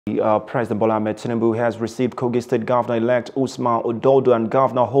President Bola Tinubu has received Kogi State Governor-elect Usman Ododo and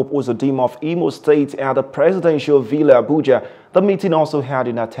Governor Hope Uzodimma of Imo State at the presidential villa Abuja. The meeting also had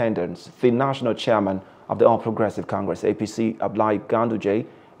in attendance the national chairman of the All Progressive Congress APC, Abdullahi Ganduje,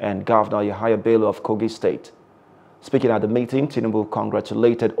 and Governor Yahaya Bello of Kogi State. Speaking at the meeting, Tinubu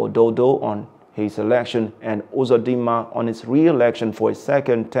congratulated Ododo on his election and Uzodimma on his re-election for a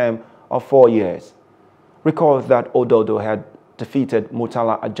second term of 4 years. Recall that Ododo had defeated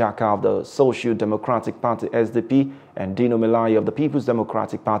Murtala Ajaka of the Social Democratic Party SDP and Dino Melaye of the People's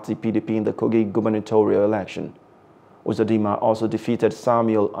Democratic Party PDP in the Kogi gubernatorial election. Uzodimma also defeated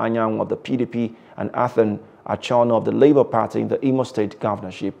Samuel Anyang of the PDP and Athan Achono of the Labour Party in the Imo State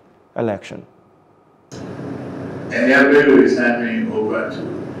governorship election. And Bello is handing over to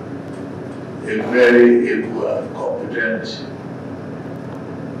a very able and competent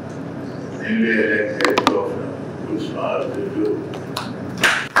newly elected governor, Usman.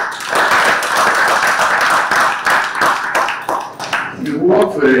 You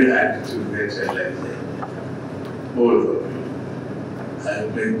work very hard to get elected, both of you,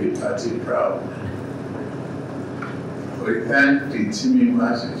 and make the party proud. We thank the teeming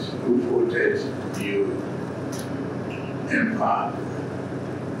masses who voted you in power.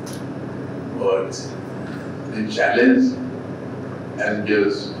 But the challenge has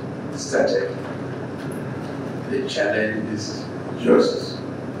just started. The challenge is just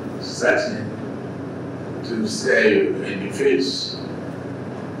starting to stare you in the face.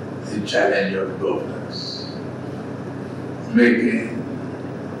 The challenge of governance, making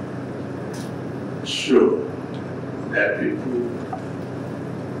sure that people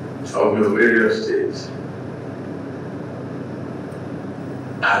of your various states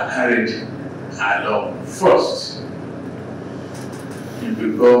are carried along. First, you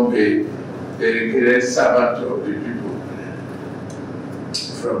become a dedicated servant of the people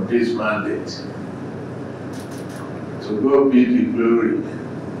from this mandate to go be the glory.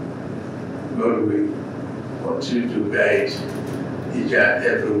 God will continue to guide each and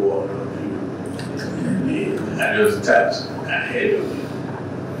every one of you and just start ahead of you.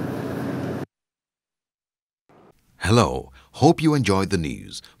 Hello, hope you enjoyed the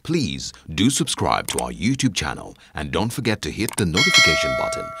news. Please do subscribe to our YouTube channel and don't forget to hit the notification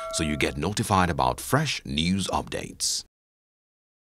button so you get notified about fresh news updates.